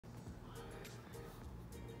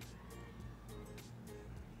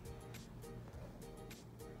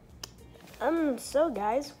So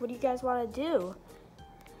guys, what do you guys want to do?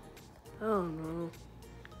 Oh no.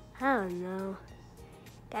 I don't know.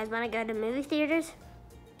 Guys want to go to movie theaters?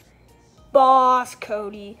 Boss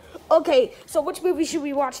Cody. Okay, so which movie should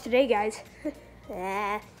we watch today, guys?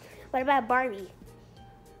 What about Barbie?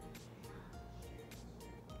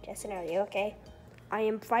 Justin, are you okay? I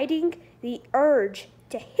am fighting the urge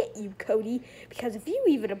to hit you, Cody, because if you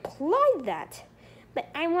even applied that. But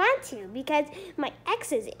I want to because my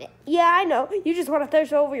ex is in it. Yeah, I know. You just want to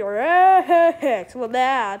thirst over your ex. Well,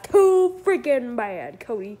 nah, too freaking bad,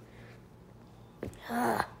 Cody.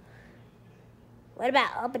 What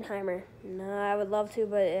about Oppenheimer? No, I would love to,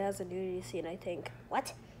 but it has a nudity scene, I think.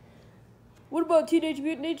 What? What about Teenage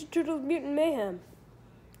Mutant Ninja Turtles Mutant Mayhem?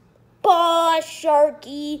 Boss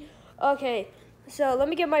Sharky. Okay, so let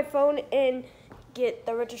me get my phone and get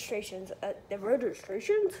the registrations. The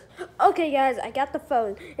registrations? Okay, guys, I got the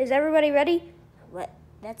phone. Is everybody ready? What?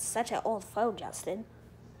 That's such an old phone, Justin.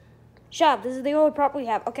 Shut up. This is the only prop we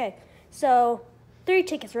have. Okay, so 3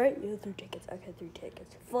 tickets, right? Yeah, 3 tickets. Okay, 3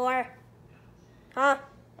 tickets. 4. Huh?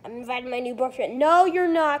 I'm inviting my new boyfriend. No, you're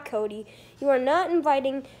not, Cody. You are not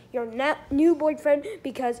inviting your new boyfriend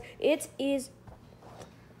because it is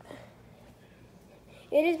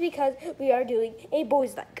because we are doing a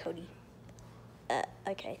boys' night, Cody.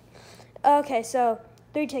 Okay. Okay, so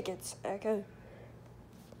 3 tickets. Okay.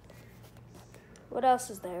 What else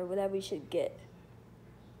is there that we should get?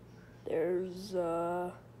 There's,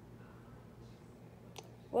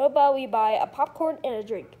 what about we buy a popcorn and a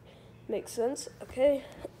drink? Makes sense. Okay.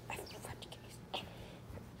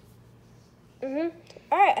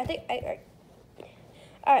 Alright,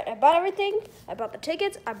 Alright, I bought everything. I bought the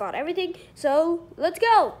tickets. I bought everything. So, let's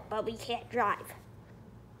go. But we can't drive.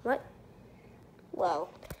 What? Well,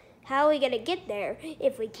 how are we going to get there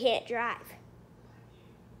if we can't drive?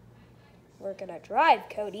 We're going to drive,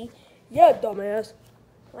 Cody. Yeah, dumbass.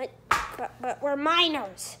 What? But we're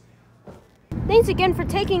minors. Thanks again for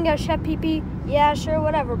taking us, Chef Pee-Pee. Yeah, sure,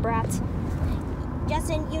 whatever, brats.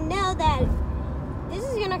 Justin, you know that this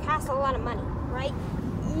is going to cost a lot of money, right?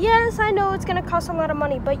 Yes, I know it's going to cost a lot of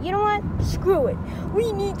money, but you know what? Screw it.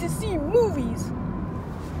 We need to see movies.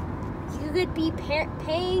 You could be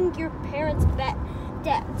paying your parents' debt.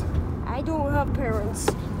 I don't have parents.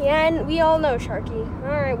 Yeah, and we all know, Sharky.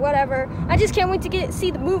 All right, whatever. I just can't wait to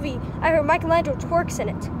see the movie. I heard Michelangelo twerks in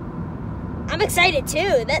it. I'm excited,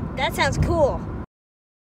 too. That sounds cool.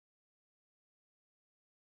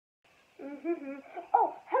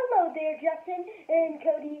 Oh, hello there, Justin and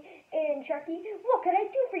Cody and Sharky. What can I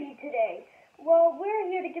do for you today? Well, we're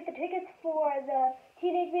here to get the tickets for the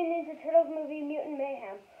Teenage Mutant Ninja Turtles movie, Mutant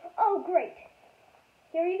Mayhem. Oh, great.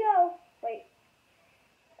 Here you go. Wait.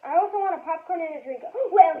 I also want a popcorn and a drink.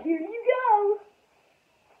 Well, here you go.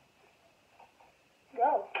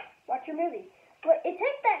 Go. Watch your movie. But it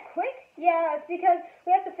takes that quick? Yeah, it's because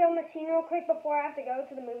we have to film the scene real quick before I have to go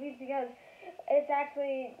to the movies because it's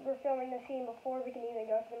actually, we're filming the scene before we can even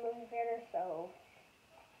go to the movie theater, so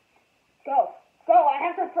go. I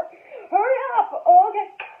have to hurry up. Oh, okay.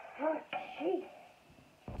 Oh, jeez.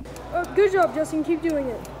 Good job, Justin. Keep doing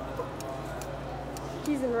it.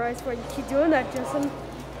 Cheese and rice. Why you keep doing that, Justin?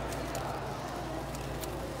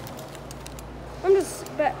 I'm just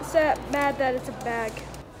mad that it's a bag.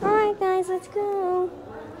 Alright, guys, let's go.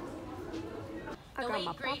 I got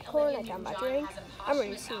my popcorn, I got my drink. I'm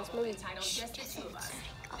ready to see this movie.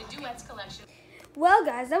 Well,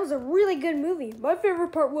 guys, that was a really good movie. My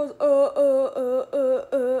favorite part was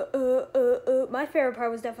My favorite part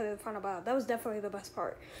was definitely the final battle. That was definitely the best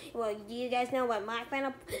part. Well, do you guys know what my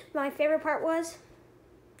favorite part was?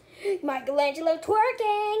 Michelangelo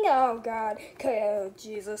twerking. Oh God. Oh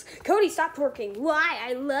Jesus. Cody, stop twerking. Why?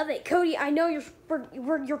 I love it. Cody, I know you're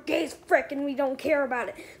gay as frick and we don't care about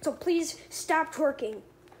it. So please stop twerking.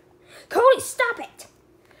 Cody, stop it.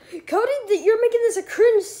 Cody, you're making this a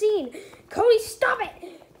cringe scene. Cody, stop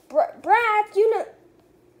it. Brats, you know.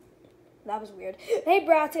 That was weird. Hey,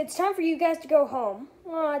 brats, it's time for you guys to go home.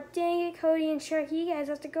 Aw, dang it, Cody and Sharky, you guys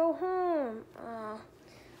have to go home.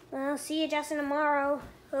 Well, see you, Justin, tomorrow.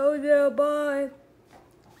 Oh, yeah, bye.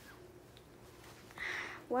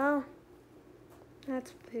 Well,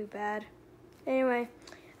 that's too bad. Anyway,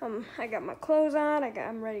 I got my clothes on.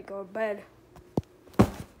 I'm ready to go to bed.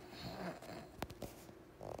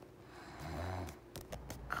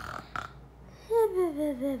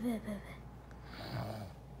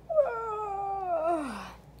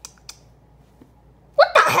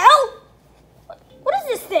 What the hell? What is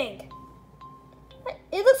this thing?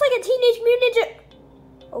 It looks like a Teenage Mutant Ninja...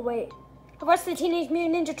 Oh, wait. I watched the Teenage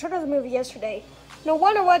Mutant Ninja Turtles movie yesterday. No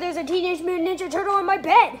wonder why there's a Teenage Mutant Ninja Turtle in my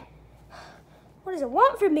bed. What does it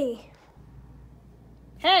want from me?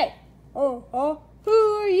 Hey! Oh, huh? Who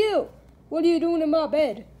are you? What are you doing in my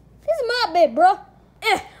bed? This is my bed, bruh.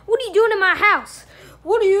 What are you doing in my house?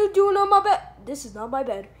 What are you doing on my bed? This is not my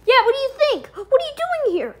bed. Yeah, what do you think? What are you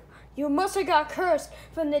doing here? You must have got cursed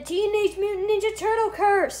from the Teenage Mutant Ninja Turtle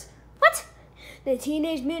curse. What? The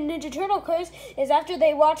Teenage Mutant Ninja Turtle curse is after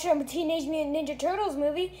they watch a Teenage Mutant Ninja Turtles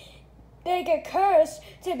movie, they get cursed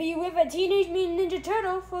to be with a Teenage Mutant Ninja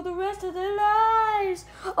Turtle for the rest of their lives.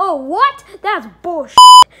 Oh, what? That's bullshit.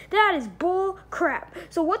 That is bull crap.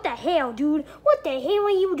 So what the hell, dude? What the hell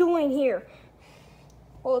are you doing here?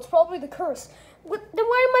 Well, it's probably the curse. Then why did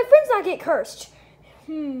my friends not get cursed? I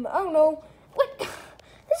don't know. What?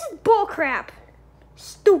 This is bull crap.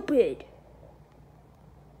 Stupid.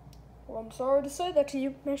 Well, I'm sorry to say that to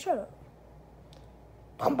you. Man, shut up.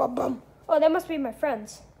 Bum, bum, bum. Oh, that must be my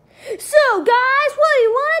friends. So, guys, what do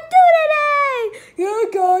you want to do today? Yeah,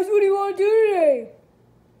 guys, what do you want to do today?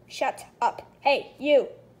 Shut up. Hey, you.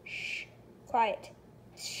 Shh. Quiet.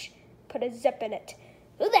 Shh. Put a zip in it.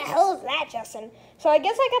 Who the hell is that, Justin? So I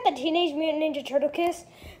guess I got the Teenage Mutant Ninja Turtle kiss.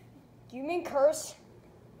 Do you mean curse?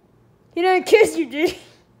 You didn't kiss, you did.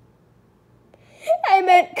 I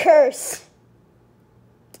meant curse.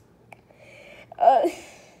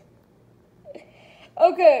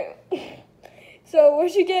 Okay. So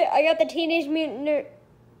what'd you get? I got the Teenage Mutant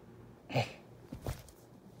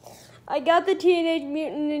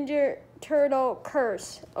Ninja Turtle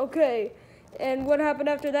curse. Okay. And what happened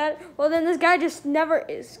after that? Well, then this guy just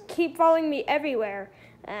keep following me everywhere.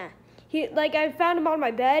 I found him on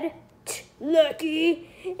my bed. Lucky.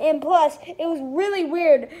 And plus, it was really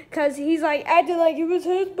weird because he's like acting like it was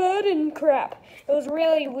his bed and crap. It was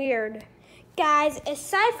really weird. Guys,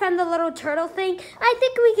 aside from the little turtle thing, I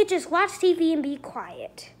think we could just watch TV and be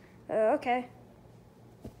quiet. Okay.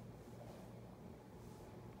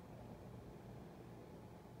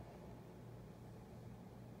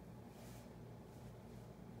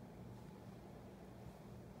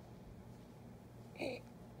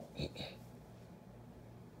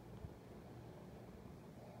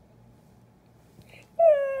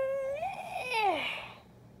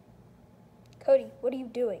 Cody, what are you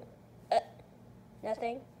doing?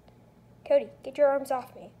 Nothing. Cody, get your arms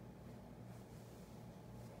off me.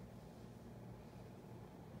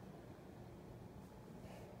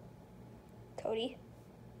 Cody?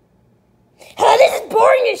 Oh, this is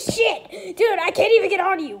boring as shit! Dude, I can't even get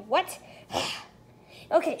on you. What?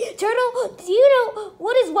 Okay, Turtle, do you know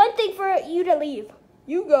what is one thing for you to leave?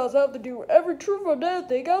 You guys have to do every truth or dare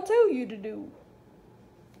thing I'll tell you to do.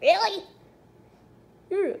 Really?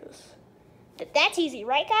 Yes. That's easy,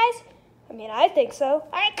 right, guys? I mean, I think so. All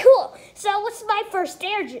right, cool. So what's my first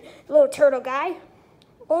dare, little turtle guy?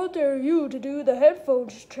 I'll dare you to do the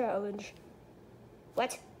headphones challenge.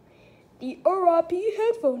 What? The RIP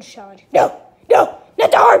headphones challenge. No,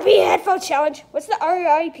 not the RIP headphones challenge. What's the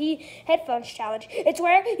RIP headphones challenge? It's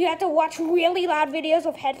where you have to watch really loud videos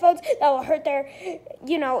of headphones that will hurt their,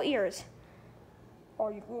 ears.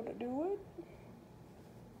 Are you going to do it?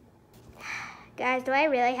 Guys, do I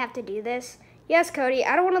really have to do this? Yes, Cody.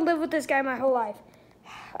 I don't want to live with this guy my whole life.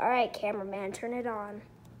 All right, cameraman, turn it on.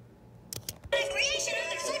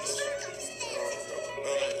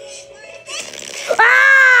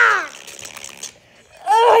 Ah!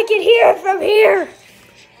 Oh, I can hear it from here.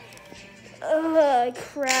 Oh,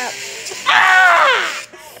 crap. Ah!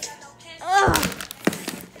 Oh.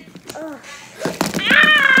 Oh.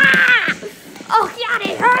 Ah! Oh, God,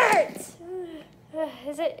 it hurts.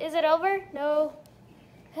 Is it over? No.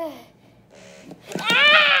 Ah!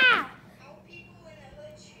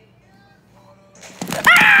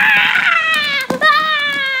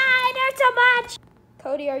 It hurts so much.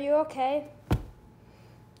 Cody, are you okay?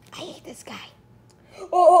 I hate this guy.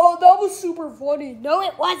 Oh, that was super funny. No,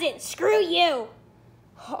 it wasn't. Screw you.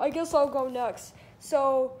 I guess I'll go next.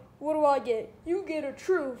 So, what do I get? You get a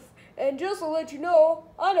truth. And just to let you know,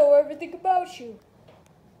 I know everything about you.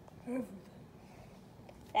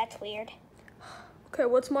 That's weird. Okay,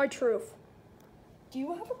 what's my truth? Do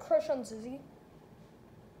you have a crush on Zizzy?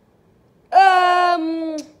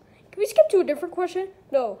 Can we skip to a different question?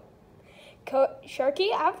 No.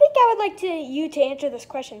 Sharky, I think I would like you to answer this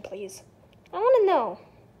question, please. I want to know.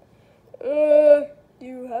 Do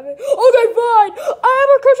you have it? Okay, fine. I have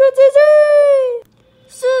a crush on Zizzy.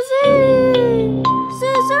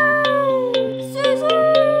 Zizzy.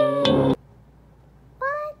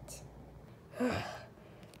 What?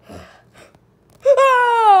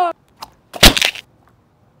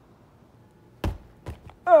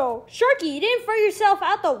 Oh, Sharky, you didn't throw yourself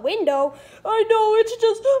out the window. I know, it's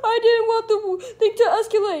just I didn't want the thing to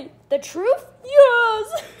escalate. The truth?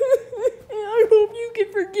 Yes. I hope you can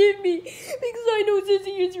forgive me because I know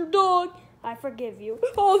Sissy is your dog. I forgive you.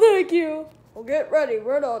 Oh, thank you. Well, get ready.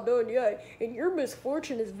 We're not done yet. And your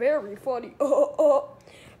misfortune is very funny. I'll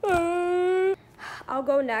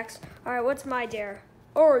go next. All right, what's my dare?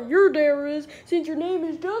 All right, your dare is, since your name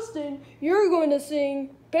is Justin, you're going to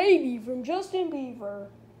sing Baby from Justin Bieber.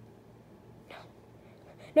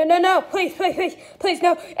 No, please,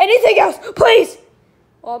 no, anything else, please.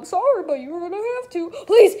 I'm sorry, but you're going to have to.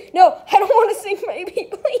 Please, no, I don't want to sing Baby,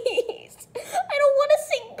 please. I don't want to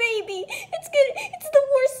sing Baby. It's the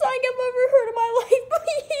worst song I've ever heard in my life,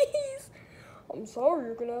 please. I'm sorry,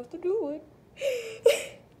 you're going to have to do it.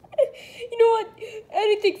 You know what?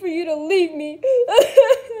 Anything for you to leave me.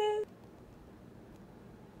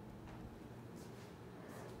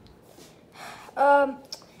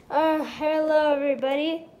 Hello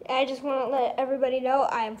everybody. I just want to let everybody know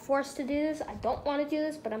I am forced to do this. I don't want to do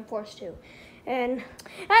this, but I'm forced to. And,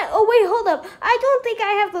 oh wait, hold up. I don't think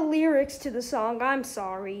I have the lyrics to the song. I'm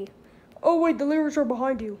sorry. Oh wait, the lyrics are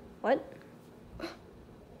behind you. What?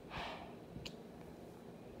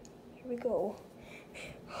 Here we go.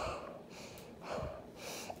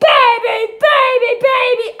 Baby, baby,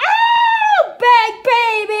 baby, oh!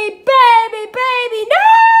 Baby, no!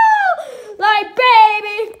 Like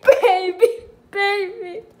baby,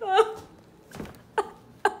 oh.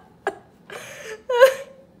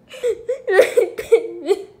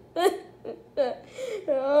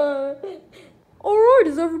 All right,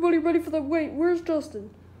 is everybody ready for the wait? Where's Justin?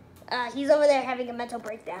 He's over there having a mental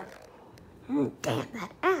breakdown. Damn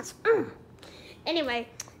that ass. Anyway,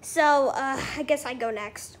 so, I guess I go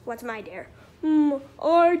next. What's my dare?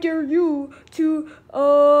 I dare you to,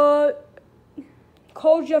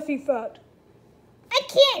 call Jeffy fat. I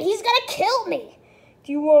can't. He's gonna kill me.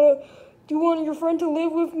 Do you want your friend to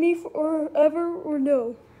live with me forever or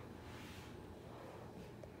no?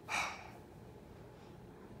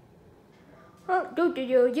 Oh,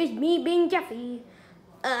 just me being Jeffy.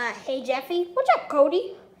 Hey, Jeffy. What's up,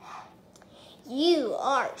 Cody? You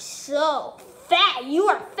are so fat. You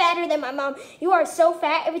are fatter than my mom. You are so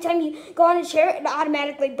fat. Every time you go on a chair, it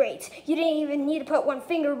automatically breaks. You didn't even need to put one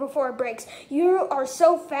finger before it breaks. You are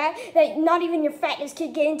so fat that not even your fatness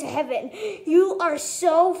can get into heaven. You are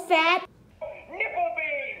so fat. Nipple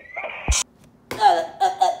bean.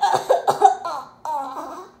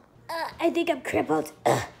 I think I'm crippled.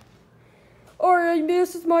 All right,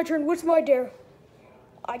 this is my turn. What's my dare?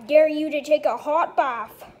 I dare you to take a hot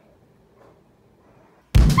bath.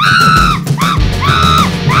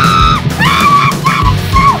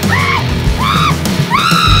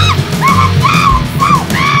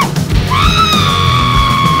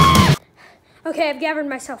 Okay, I've gathered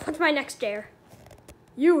myself. What's my next dare?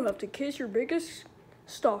 You have to kiss your biggest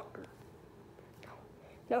stalker.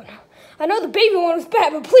 No. I know the baby one was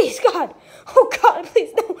bad, but please, God. Oh, God,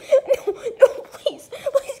 please, no, please,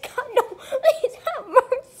 God, no. Please have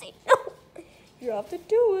mercy, no. You have to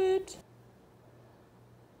do it.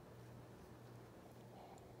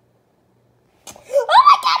 Oh,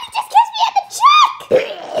 my God, he just kissed me at the cheek.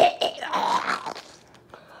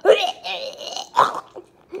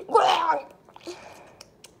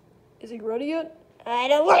 Is he ready yet? I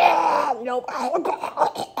don't. Nope.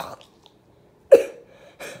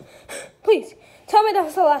 Please, tell me that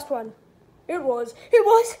was the last one. It was.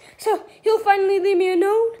 So, he'll finally leave me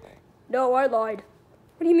alone? No, I lied.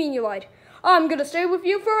 What do you mean you lied? I'm gonna stay with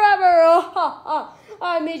you forever.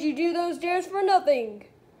 I made you do those dares for nothing.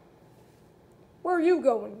 Where are you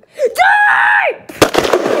going? Die!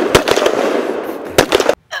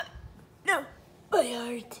 No, my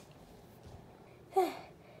heart.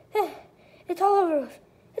 It's all over with.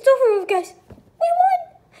 It's over with, guys. We won.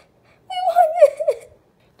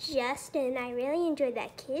 Justin, I really enjoyed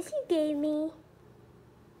that kiss you gave me.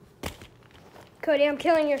 Cody, I'm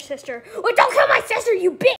killing your sister. Oh, don't kill my sister, you bitch!